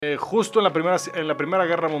Justo en la primera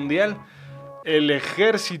Guerra Mundial, el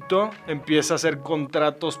ejército empieza a hacer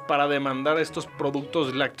contratos para demandar estos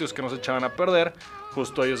productos lácteos que no se echaban a perder.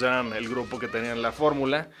 Justo ellos eran el grupo que tenían la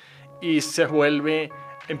fórmula. Y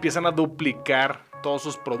empiezan a duplicar todos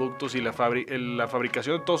sus productos y la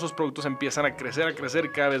fabricación de todos sus productos empiezan a crecer y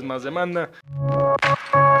cada vez más demanda.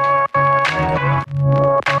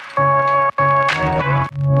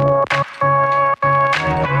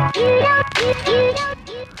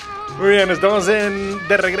 Muy bien, estamos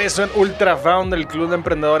de regreso en Ultra Found, el Club de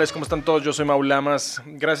Emprendedores. ¿Cómo están todos? Yo soy Maulamas.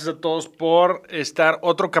 Gracias a todos por estar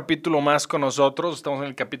otro capítulo más con nosotros. Estamos en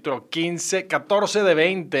el capítulo 14 de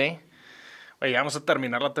 20. Oye, vamos a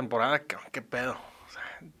terminar la temporada. ¿Qué pedo?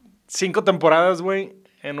 5 temporadas, güey,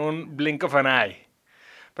 en un blink of an eye.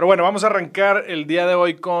 Pero bueno, vamos a arrancar el día de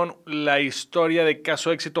hoy con la historia de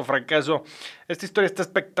caso, éxito, fracaso. Esta historia está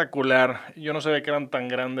espectacular. Yo no sabía que eran tan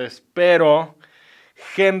grandes, pero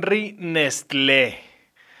Henry Nestlé.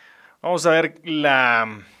 Vamos a ver la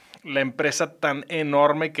empresa tan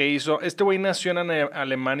enorme que hizo. Este güey nació en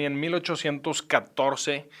Alemania en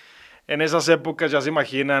 1814. En esas épocas ya se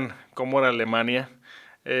imaginan cómo era Alemania.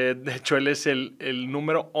 De hecho, él es el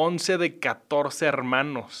número 11 de 14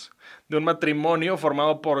 hermanos de un matrimonio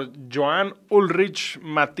formado por Johann Ulrich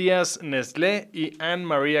Matthias Nestlé y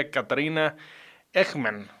Anne-Maria Katharina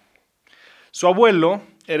Ehmann. Su abuelo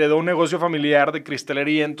heredó un negocio familiar de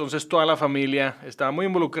cristalería, entonces toda la familia estaba muy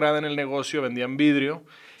involucrada en el negocio, vendían vidrio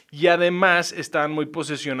y además estaban muy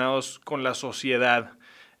posesionados con la sociedad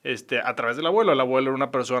a través del abuelo. El abuelo era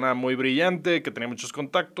una persona muy brillante, que tenía muchos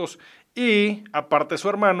contactos y aparte su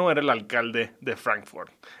hermano era el alcalde de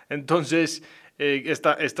Frankfurt. Entonces,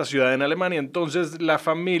 esta ciudad en Alemania. Entonces, la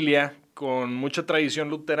familia con mucha tradición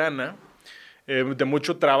luterana, de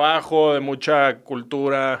mucho trabajo, de mucha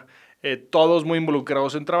cultura, todos muy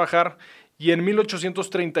involucrados en trabajar. Y en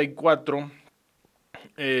 1834,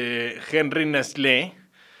 Henry Nestlé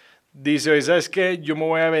dice, oye, ¿sabes qué? Yo me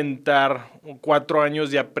voy a aventar 4 años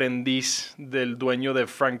de aprendiz del dueño de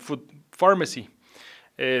Frankfurt Pharmacy.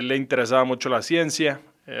 Le interesaba mucho la ciencia,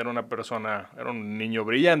 era un niño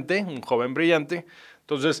brillante, un joven brillante.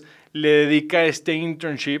 Entonces le dedica este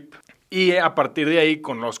internship y a partir de ahí,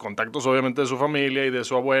 con los contactos obviamente de su familia y de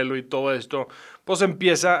su abuelo y todo esto, pues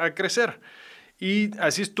empieza a crecer. Y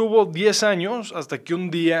así estuvo 10 años hasta que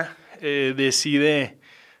un día decide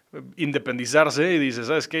independizarse y dice,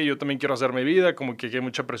 ¿sabes qué? Yo también quiero hacer mi vida, como que aquí hay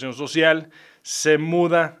mucha presión social. Se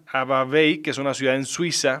muda a Vevey, que es una ciudad en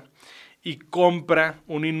Suiza, y compra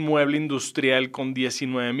un inmueble industrial con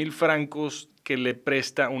 19,000 francos que le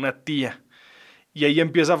presta una tía. Y ahí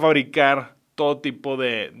empieza a fabricar todo tipo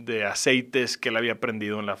de aceites que él había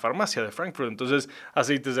aprendido en la farmacia de Frankfurt. Entonces,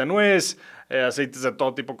 aceites de nuez, aceites de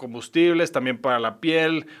todo tipo de combustibles, también para la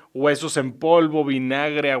piel, huesos en polvo,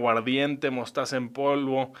 vinagre, aguardiente, mostaza en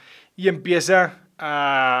polvo. Y empieza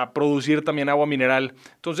a producir también agua mineral.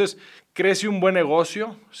 Entonces, crece un buen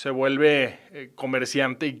negocio, se vuelve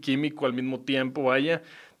comerciante y químico al mismo tiempo, vaya.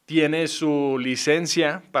 Tiene su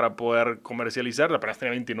licencia para poder comercializar, apenas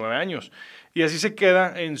tenía 29 años. Y así se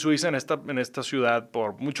queda en Suiza, en esta ciudad,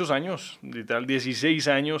 por muchos años, literal 16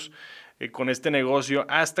 años, con este negocio,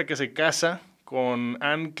 hasta que se casa con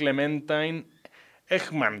Anne Clementine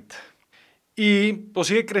Ehmann. Y pues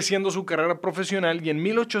sigue creciendo su carrera profesional y en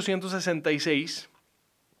 1866,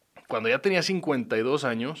 cuando ya tenía 52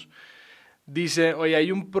 años, dice, oye,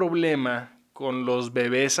 hay un problema con los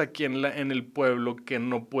bebés aquí en el pueblo que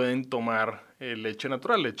no pueden tomar leche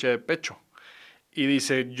natural, leche de pecho. Y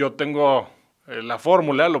dice, yo tengo la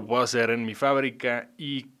fórmula, lo puedo hacer en mi fábrica,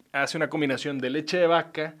 y hace una combinación de leche de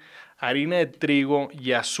vaca, harina de trigo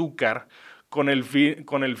y azúcar con el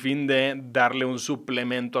fin de darle un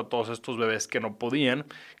suplemento a todos estos bebés que no podían,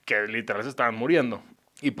 que literal se estaban muriendo.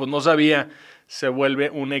 Y pues no sabía, se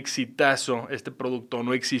vuelve un exitazo, este producto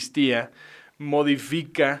no existía,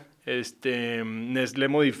 Nestlé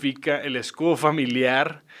modifica el escudo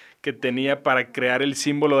familiar que tenía para crear el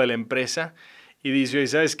símbolo de la empresa y dice,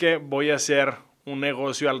 ¿sabes qué? Voy a hacer un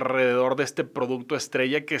negocio alrededor de este producto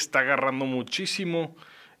estrella que está agarrando muchísima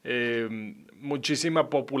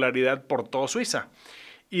popularidad por toda Suiza.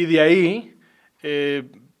 Y de ahí,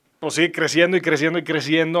 pues sigue creciendo y creciendo y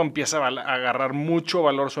creciendo, empieza a agarrar mucho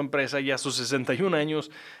valor su empresa y a sus 61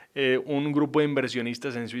 años un grupo de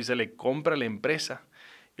inversionistas en Suiza le compra la empresa.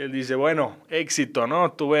 Y él dice, bueno, éxito,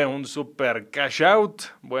 ¿no? Tuve un super cash out,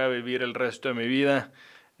 voy a vivir el resto de mi vida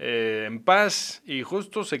en paz, y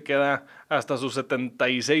justo se queda hasta sus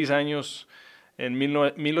 76 años en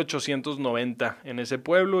 1890 en ese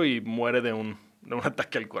pueblo y muere de un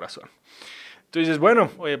ataque al corazón. Entonces, bueno,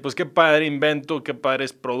 oye, pues qué padre invento, qué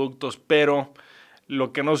padres productos, pero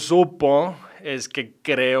Lo que no supo es que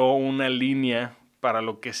creó una línea para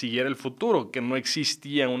lo que siguiera el futuro, que no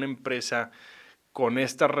existía una empresa con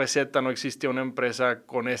esta receta, no existía una empresa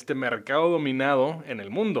con este mercado dominado en el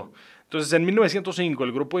mundo. Entonces, en 1905,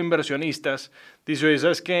 el grupo de inversionistas dice, oye,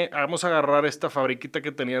 ¿sabes qué? Vamos a agarrar esta fabriquita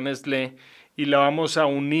que tenía Nestlé y la vamos a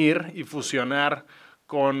unir y fusionar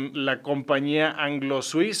con la compañía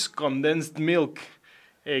Anglo-Swiss Condensed Milk,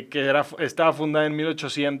 estaba fundada en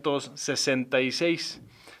 1866.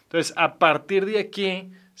 Entonces, a partir de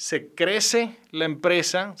aquí, se crece la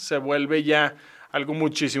empresa, se vuelve ya algo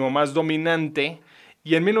muchísimo más dominante.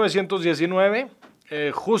 Y en 1919,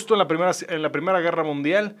 justo en la Primera Guerra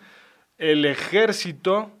Mundial, el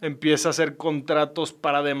ejército empieza a hacer contratos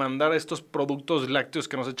para demandar estos productos lácteos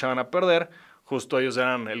que no se echaban a perder. Justo ellos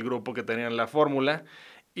eran el grupo que tenían la fórmula.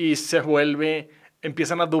 Y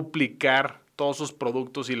empiezan a duplicar todos sus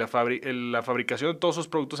productos y la fabricación de todos sus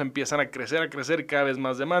productos empiezan a crecer, cada vez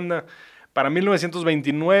más demanda. Para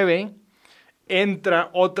 1929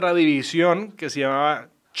 entra otra división que se llamaba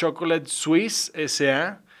Chocolate Suisse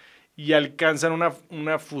S.A. y alcanzan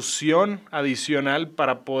una fusión adicional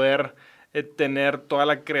para poder tener toda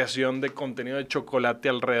la creación de contenido de chocolate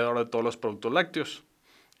alrededor de todos los productos lácteos.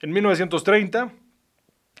 En 1930,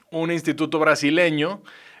 un instituto brasileño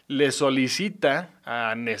le solicita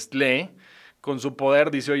a Nestlé, con su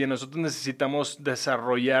poder, dice, oye, nosotros necesitamos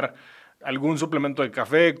desarrollar algún suplemento de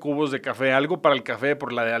café, cubos de café, algo para el café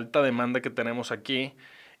por la de alta demanda que tenemos aquí.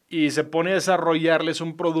 Y se pone a desarrollarles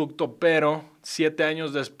un producto, pero 7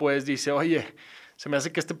 años después dice, oye, se me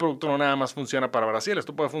hace que este producto no nada más funciona para Brasil,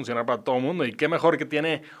 esto puede funcionar para todo el mundo. Y qué mejor que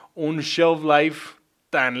tiene un shelf life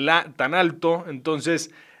tan alto.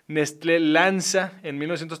 Entonces, Nestlé lanza en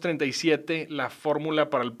 1937 la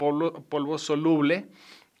fórmula para el polvo soluble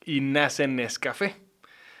y nace Nescafé.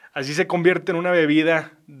 Así se convierte en una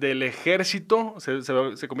bebida del ejército,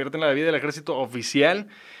 se convierte en la bebida del ejército oficial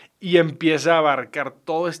y empieza a abarcar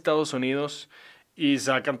todo Estados Unidos y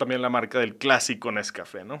sacan también la marca del clásico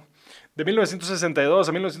Nescafé, ¿no? De 1962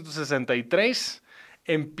 a 1963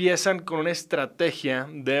 empiezan con una estrategia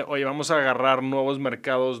de, oye, vamos a agarrar nuevos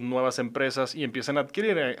mercados, nuevas empresas y empiezan a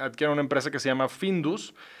adquirir una empresa que se llama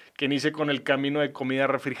Findus, que inicia con el camino de comida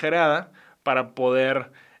refrigerada para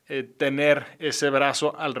poder tener ese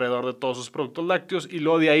brazo alrededor de todos sus productos lácteos y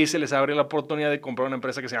luego de ahí se les abre la oportunidad de comprar una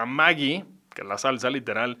empresa que se llama Maggi, que es la salsa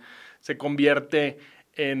literal, se convierte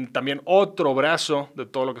en también otro brazo de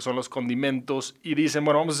todo lo que son los condimentos y dicen,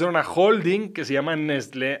 bueno, vamos a hacer una holding que se llama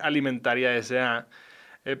Nestlé Alimentaria S.A.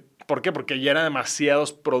 ¿Por qué? Porque ya eran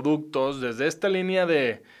demasiados productos, desde esta línea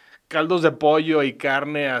de caldos de pollo y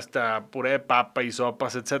carne hasta puré de papa y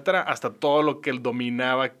sopas, etcétera, hasta todo lo que él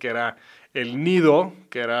dominaba, que era el nido,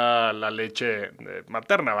 que era la leche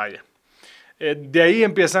materna, vaya. De ahí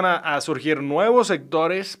empiezan a surgir nuevos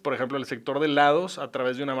sectores, por ejemplo, el sector de helados a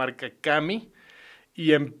través de una marca Cami,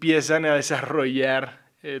 y empiezan a desarrollar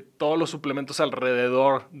todos los suplementos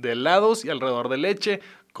alrededor de helados y alrededor de leche.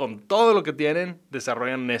 Con todo lo que tienen,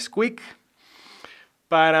 desarrollan Nesquik.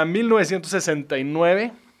 Para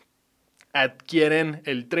 1969 adquieren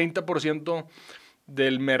el 30%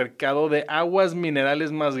 del mercado de aguas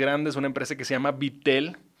minerales más grandes, una empresa que se llama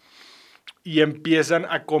Vitel, y empiezan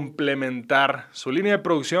a complementar su línea de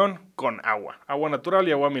producción con agua natural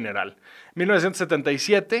y agua mineral. En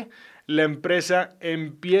 1977, la empresa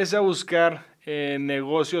empieza a buscar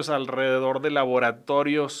negocios alrededor de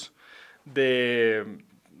laboratorios de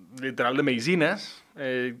medicinas,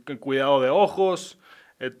 cuidado de ojos,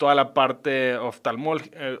 toda la parte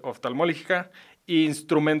oftalmológica, e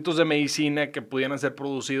instrumentos de medicina que pudieran ser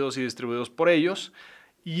producidos y distribuidos por ellos.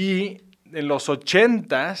 Y en los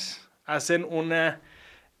 80s hacen una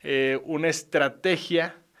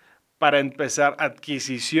estrategia para empezar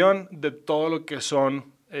adquisición de todo lo que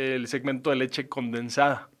son el segmento de leche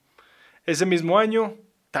condensada. Ese mismo año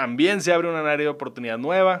también se abre una área de oportunidad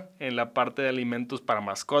nueva en la parte de alimentos para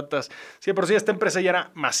mascotas. Sí, por sí esta empresa ya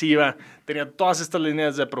era masiva, tenía todas estas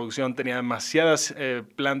líneas de producción, tenía demasiadas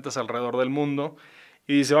plantas alrededor del mundo.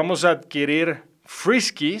 Y dice, vamos a adquirir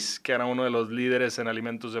Friskies, que era uno de los líderes en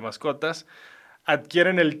alimentos de mascotas.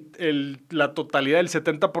 Adquieren la totalidad del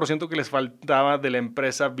 70% que les faltaba de la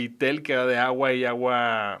empresa Vitel, que era de agua y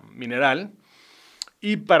agua mineral.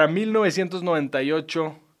 Y para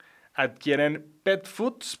 1998 adquieren Pet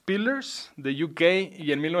Food Spillers de UK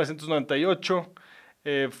y en 1998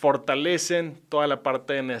 fortalecen toda la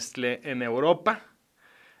parte de Nestlé en Europa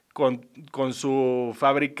con su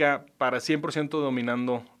fábrica para 100%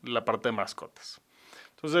 dominando la parte de mascotas.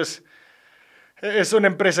 Entonces, es una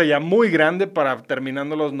empresa ya muy grande para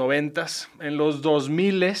terminando los 90s. En los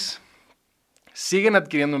 2000s Siguen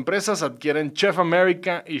adquiriendo empresas, adquieren Chef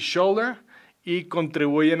America y Shoulder y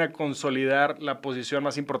contribuyen a consolidar la posición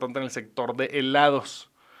más importante en el sector de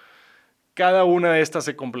helados. Cada una de estas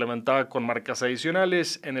se complementaba con marcas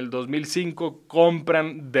adicionales. En el 2005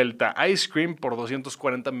 compran Delta Ice Cream por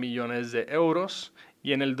 240 millones de euros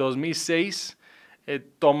y en el 2006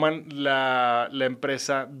 toman la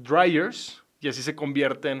empresa Dreyer's y así se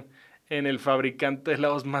convierten en el fabricante de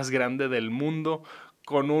helados más grande del mundo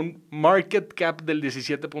con un market cap del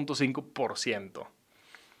 17.5%.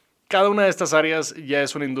 Cada una de estas áreas ya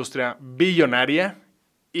es una industria billonaria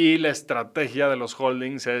y la estrategia de los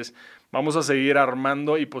holdings es vamos a seguir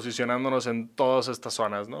armando y posicionándonos en todas estas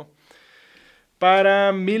zonas, ¿no? Para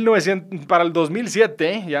el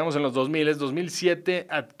 2007, llegamos en los 2007,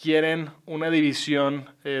 adquieren una división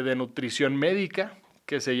de nutrición médica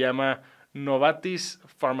que se llama Novartis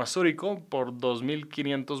Pharmaceutical por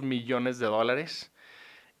 $2.500 millones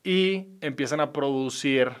y empiezan a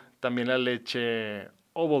producir también la leche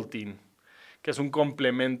Ovaltine, que es un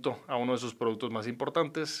complemento a uno de sus productos más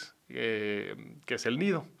importantes, que es el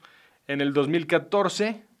nido. En el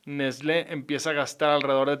 2014, Nestlé empieza a gastar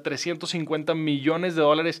alrededor de $350 millones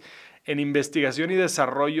en investigación y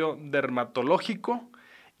desarrollo dermatológico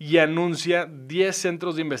y anuncia 10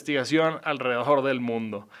 centros de investigación alrededor del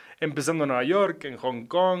mundo, empezando en Nueva York, en Hong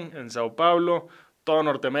Kong, en Sao Paulo, toda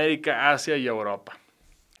Norteamérica, Asia y Europa.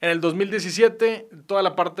 En el 2017, toda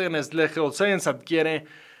la parte de Nestlé Health Science adquiere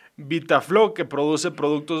Vitaflo, que produce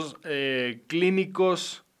productos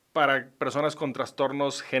clínicos para personas con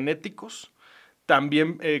trastornos genéticos.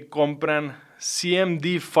 También compran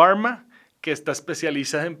CMD Pharma, que está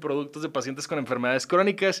especializada en productos de pacientes con enfermedades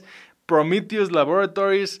crónicas. Prometheus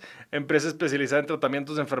Laboratories, empresa especializada en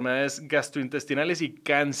tratamientos de enfermedades gastrointestinales y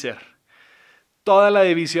cáncer. Toda la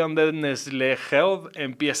división de Nestlé Health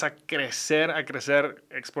empieza a crecer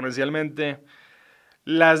exponencialmente.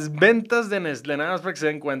 Las ventas de Nestlé, nada más para que se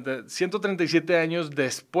den cuenta, 137 años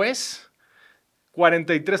después,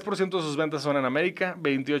 43% de sus ventas son en América,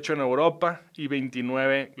 28% en Europa y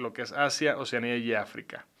 29% lo que es Asia, Oceanía y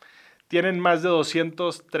África. Tienen más de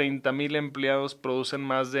 230,000 empleados, producen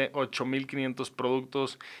más de 8,500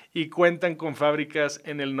 productos y cuentan con fábricas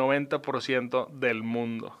en el 90% del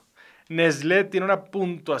mundo. Nestlé tiene una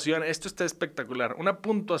puntuación, esto está espectacular, una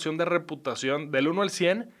puntuación de reputación del 1 al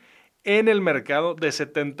 100 en el mercado de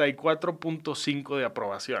 74.5 de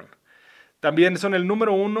aprobación. También son el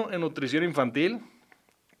número 1 en nutrición infantil,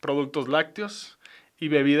 productos lácteos y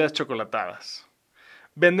bebidas chocolatadas.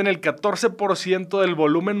 Venden el 14% del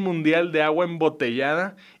volumen mundial de agua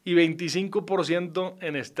embotellada y 25%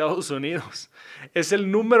 en Estados Unidos. Es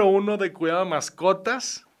el número 1 de cuidado de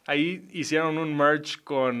mascotas. Ahí hicieron un merge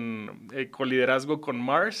con liderazgo con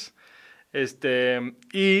Mars.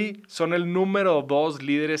 Y son el número 2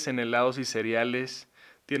 líderes en helados y cereales.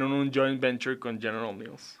 Tienen un joint venture con General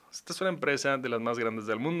Mills. Esta es una empresa de las más grandes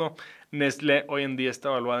del mundo. Nestlé hoy en día está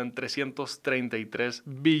evaluada en $333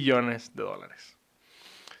 billones.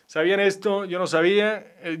 ¿Sabían esto? Yo no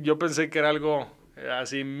sabía. Yo pensé que era algo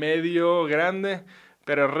así medio grande,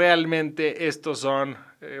 pero realmente estos son,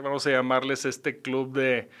 vamos a llamarles este club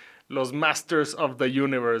de los Masters of the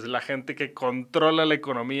Universe, la gente que controla la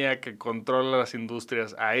economía, que controla las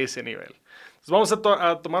industrias a ese nivel. Entonces vamos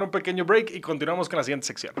a tomar un pequeño break y continuamos con la siguiente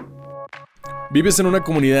sección. ¿Vives en una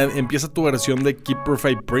comunidad? Empieza tu versión de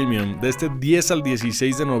Keeperify Premium. De este 10 al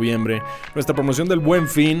 16 de noviembre, nuestra promoción del Buen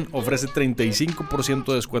Fin ofrece 35%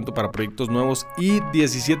 de descuento para proyectos nuevos y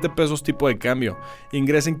 17 pesos tipo de cambio.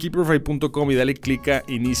 Ingresa en keeperify.com y dale clic a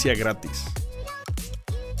Inicia gratis.